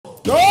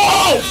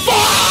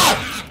fuck!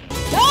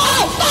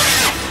 Oh, fuck!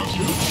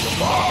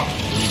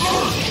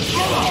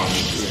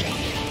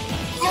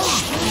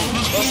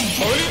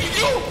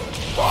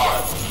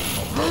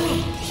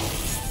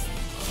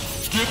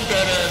 Get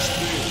that ass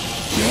big.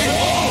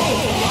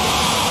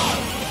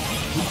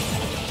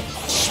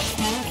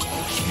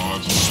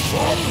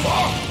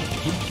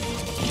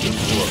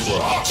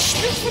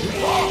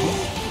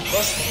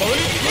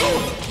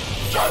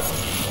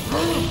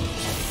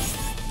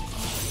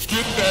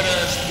 Get that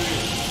ass big.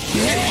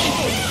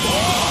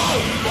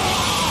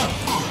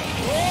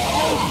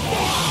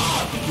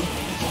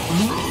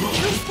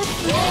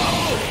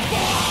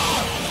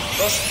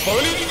 That's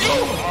funny to go.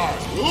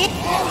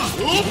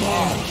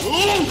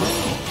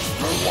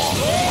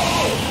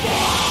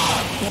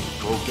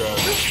 Go,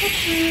 guys.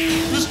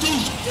 This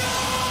dude's...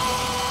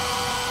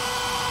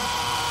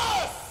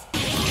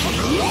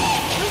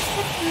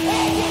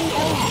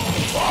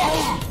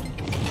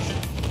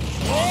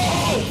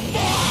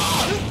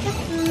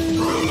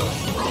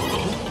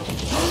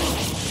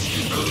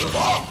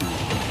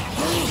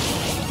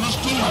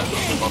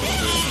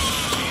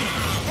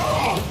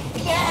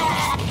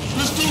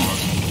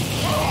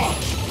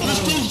 This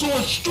dude's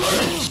on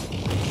strings!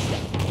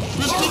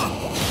 This dude...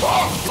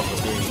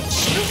 This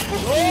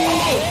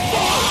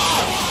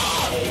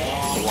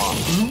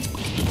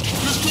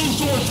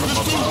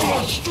dude's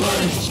on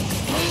strings!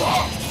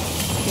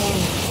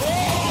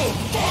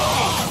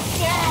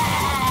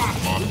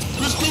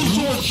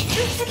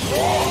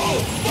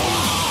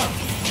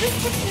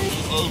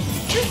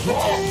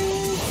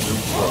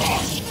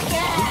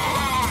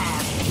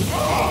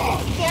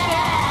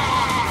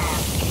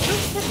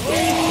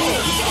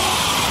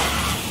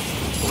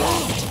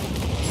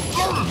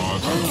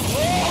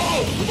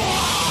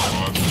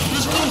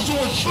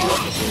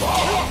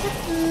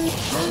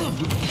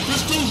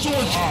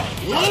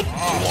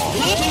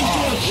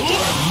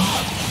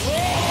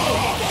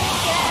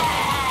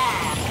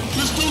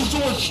 This dude's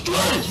on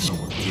strings!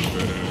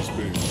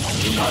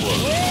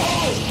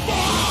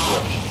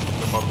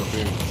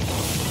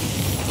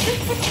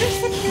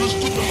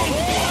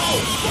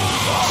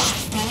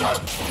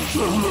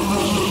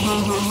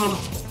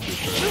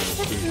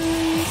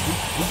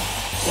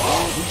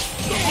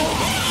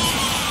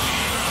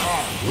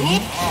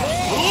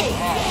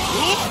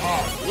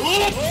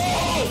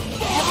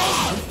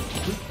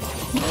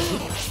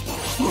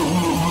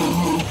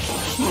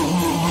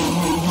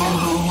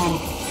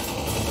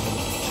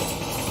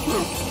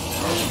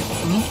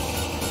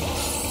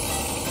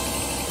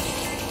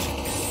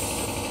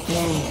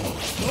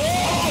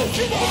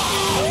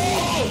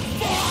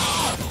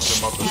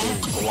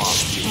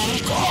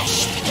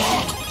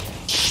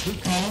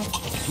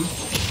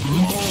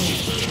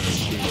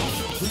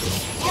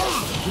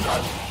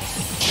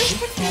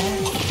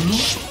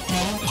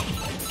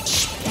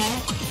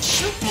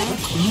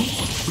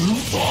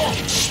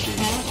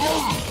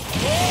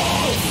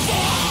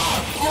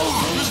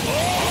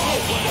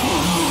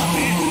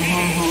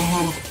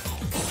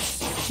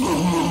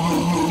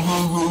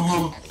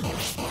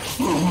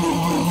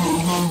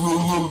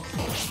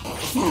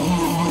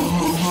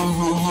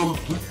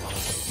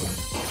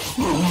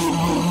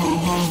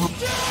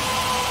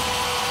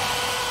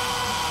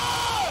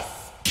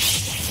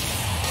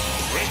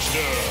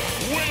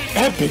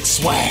 Epic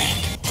swag.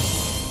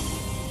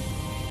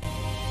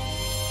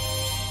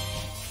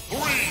 3,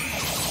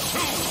 2,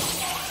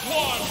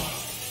 1,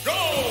 go!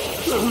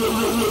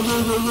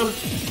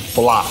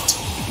 Blocked.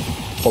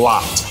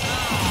 Blocked.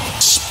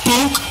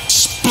 Spook.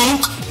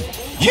 Spook.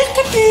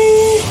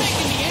 Yickety.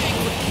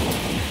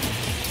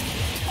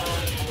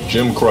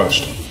 Jim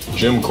crushed.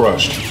 Jim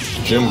crushed.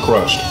 Jim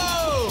crushed.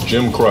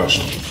 Jim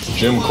crushed.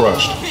 Jim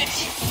crushed.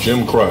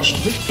 Jim crushed.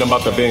 I'm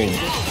about to bang.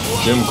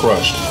 Jim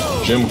crushed.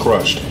 Jim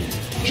crushed.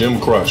 Jim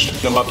crushed.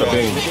 I'm about to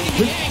bang.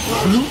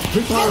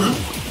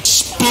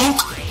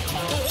 Spook.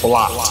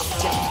 Blocked.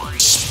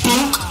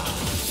 Spook.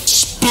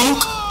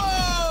 Spook.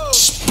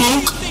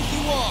 Spook.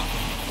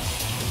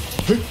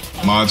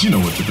 Mods, you know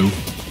what to do.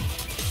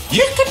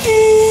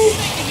 Yickety.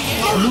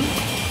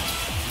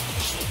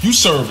 You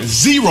serve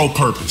zero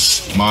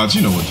purpose. Mods,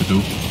 you know what to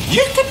do.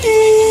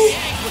 Yickety.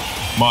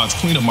 Mods,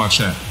 clean up my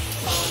chat.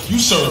 You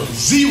serve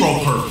zero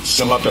purpose.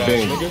 I'm about to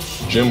bang.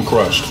 Jim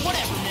crushed.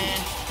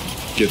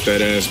 Get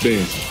that ass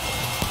bent.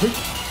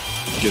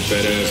 Get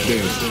that ass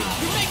bent.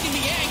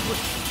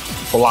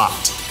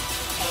 Blocked.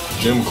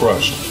 Jim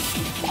crushed.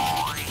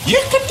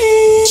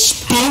 Yickety.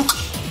 Spook.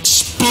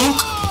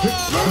 Spook.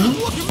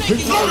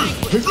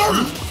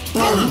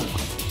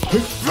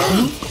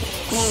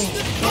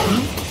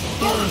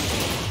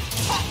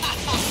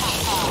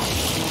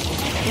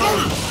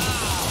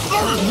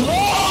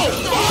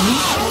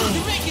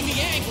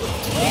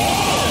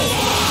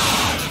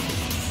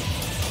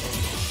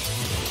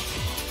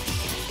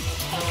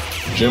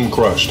 Jim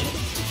crushed.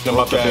 I'm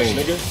about to bang.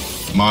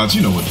 Mods,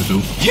 you know what to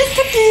do.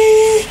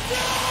 Yickety.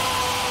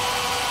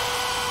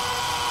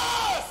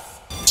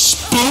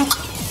 Spook.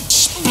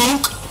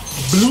 Spook.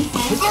 Bloop.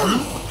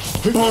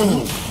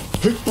 Boom.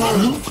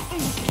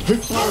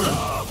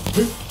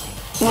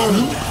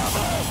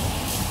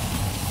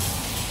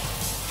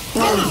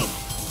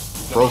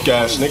 Broke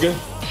ass nigga.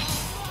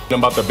 I'm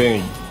about to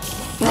bang you.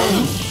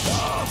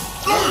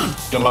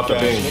 I'm about to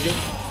bang you.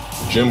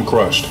 Jim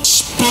crushed.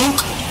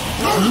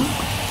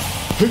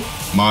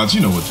 Mods,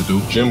 you know what to do.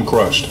 Jim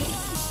crushed.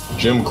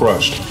 Jim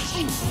crushed.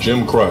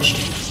 Jim crushed.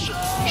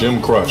 Jim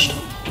crushed.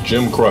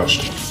 Jim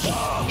crushed.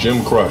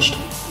 Jim crushed.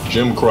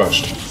 Jim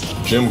crushed.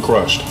 Jim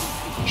crushed.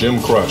 Jim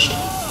crushed.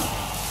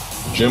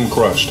 Jim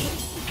crushed.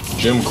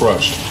 Jim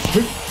crushed.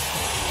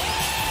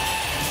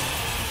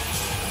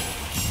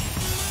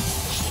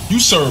 You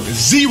serve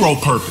zero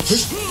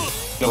purpose.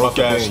 Broke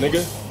ass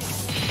nigga.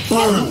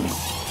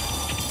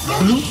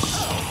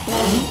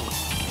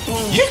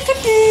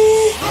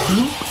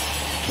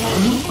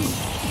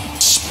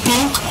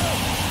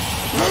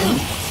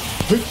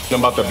 I'm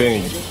about to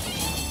bang you.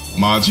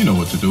 Mods, you know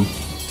what to do.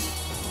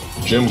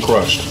 Jim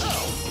crushed.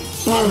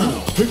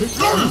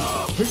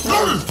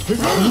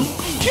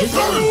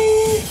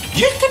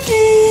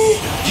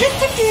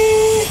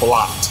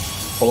 Blocked.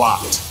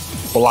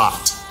 Blocked.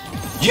 Blocked.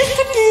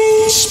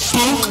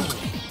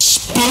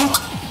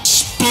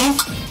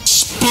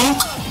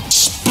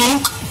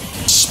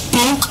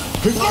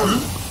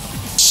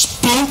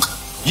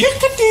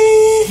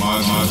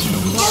 Mods, you know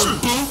what to do.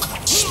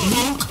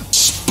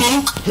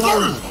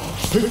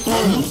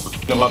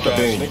 I'm about to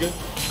bang you.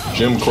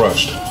 Jim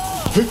crushed.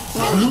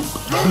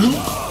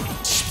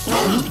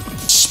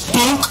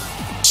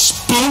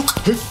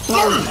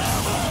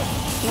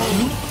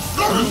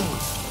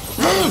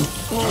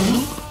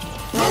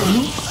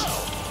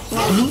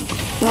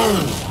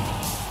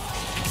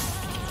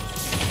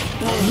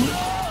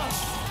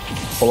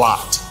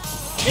 Blocked.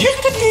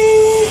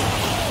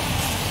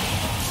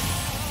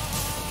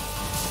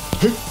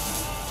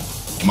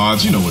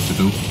 Mods, you know what to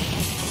do.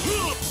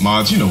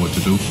 Mods, you know what to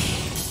do.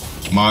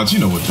 Mods, you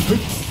know what to do.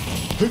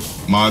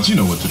 Mods, you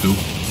know what to do.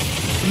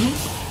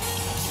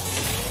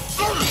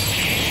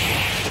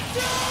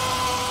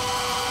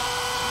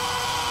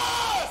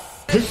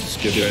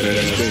 Get that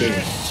ass big.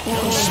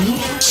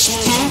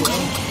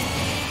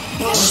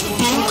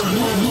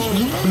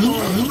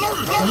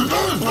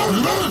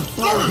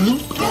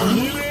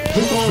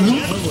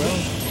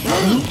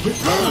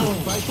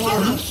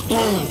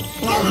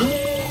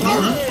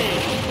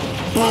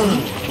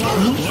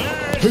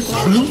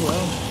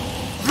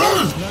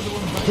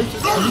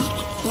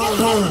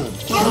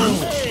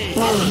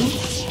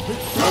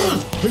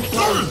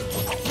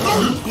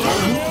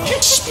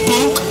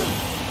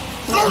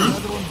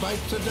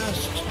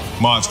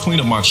 Mods, clean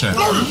up my chat.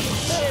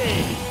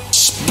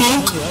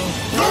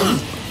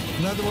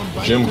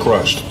 Jim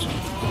crushed.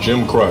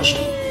 Jim crushed.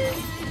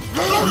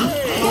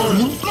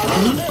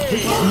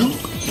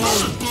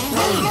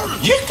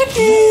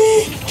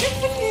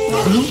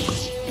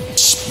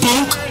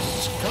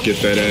 Get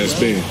that ass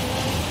big.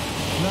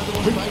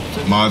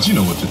 Mods, you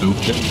know what to do.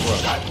 Jim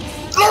crushed.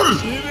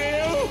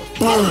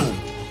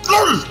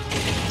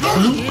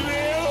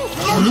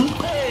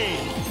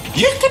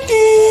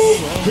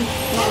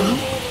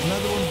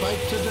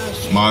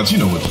 Mods, you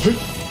know what to do.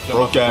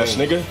 Broke ass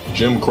nigga.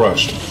 Jim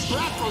crushed.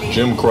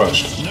 Jim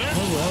crushed.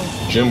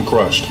 Jim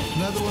crushed.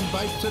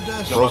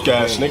 Broke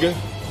ass nigga.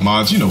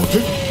 Mods, you know what to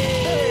do.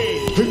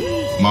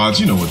 Mods,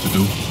 you know what to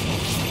do.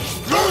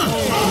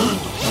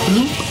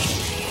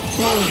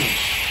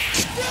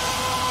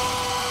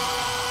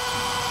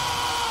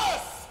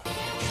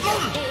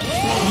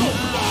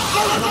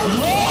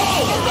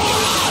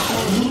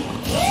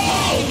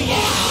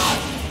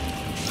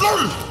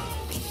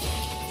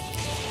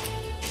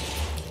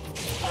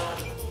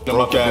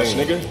 Broke ass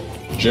nigga.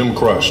 Jim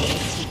crushed.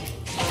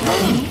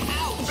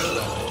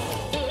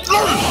 Jim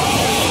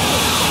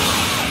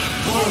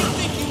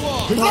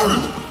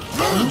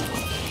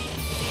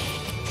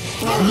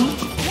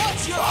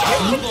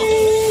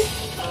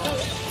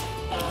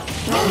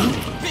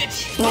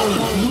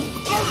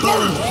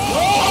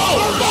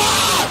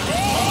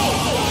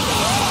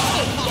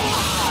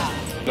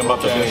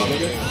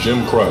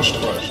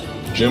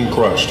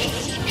crushed.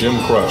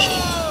 Jim crushed.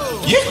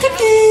 Jim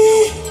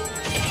crushed.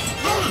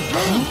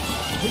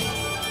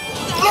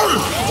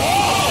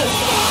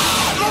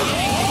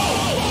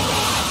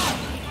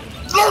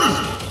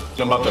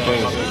 I'm about to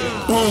bang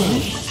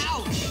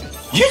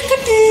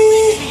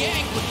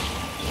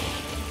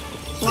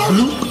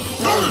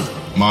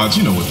Mods,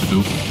 you know what to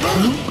do.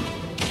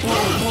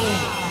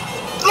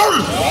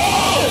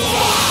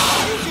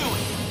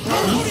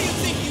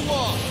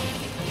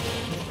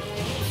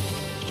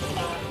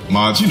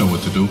 Mods, you know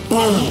what to do.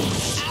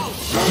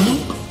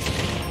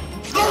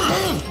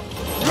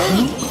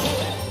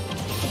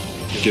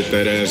 Get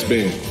that ass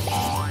big.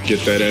 Get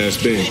that ass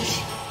big.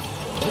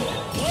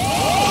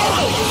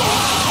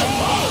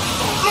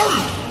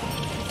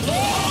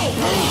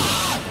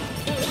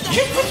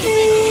 Get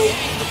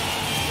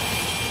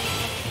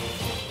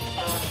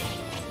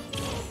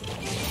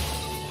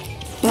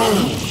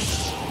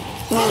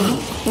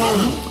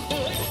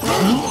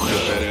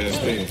that ass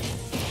big.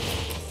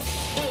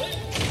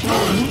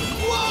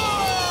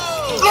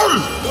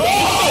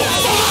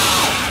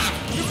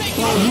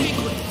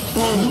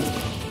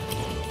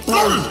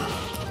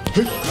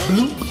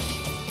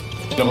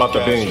 I'm about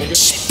to bean.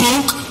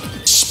 Spook.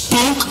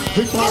 Spook.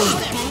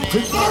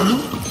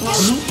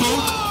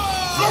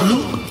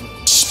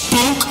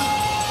 Spook.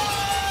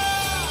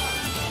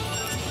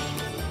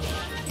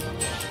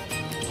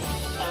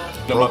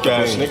 Drunk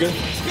ass nigga.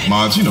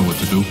 Mods, you know what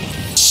to do.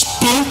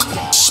 Spook.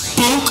 Spook.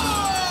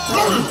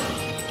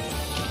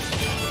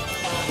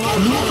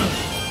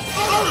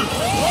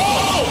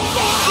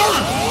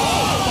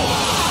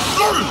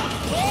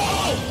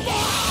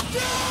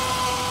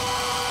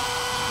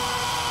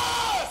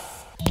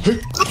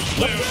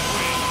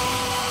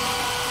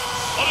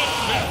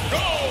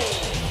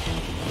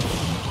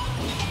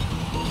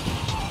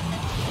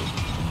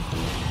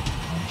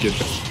 Get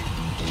that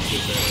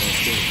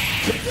ass in.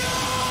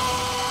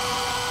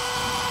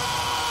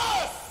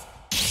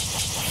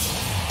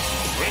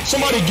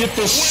 Somebody get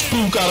this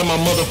spook out of my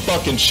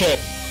motherfucking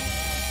chest.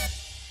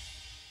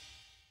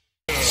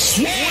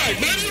 Swag,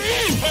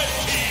 baby!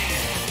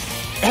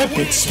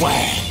 Epic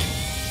swag.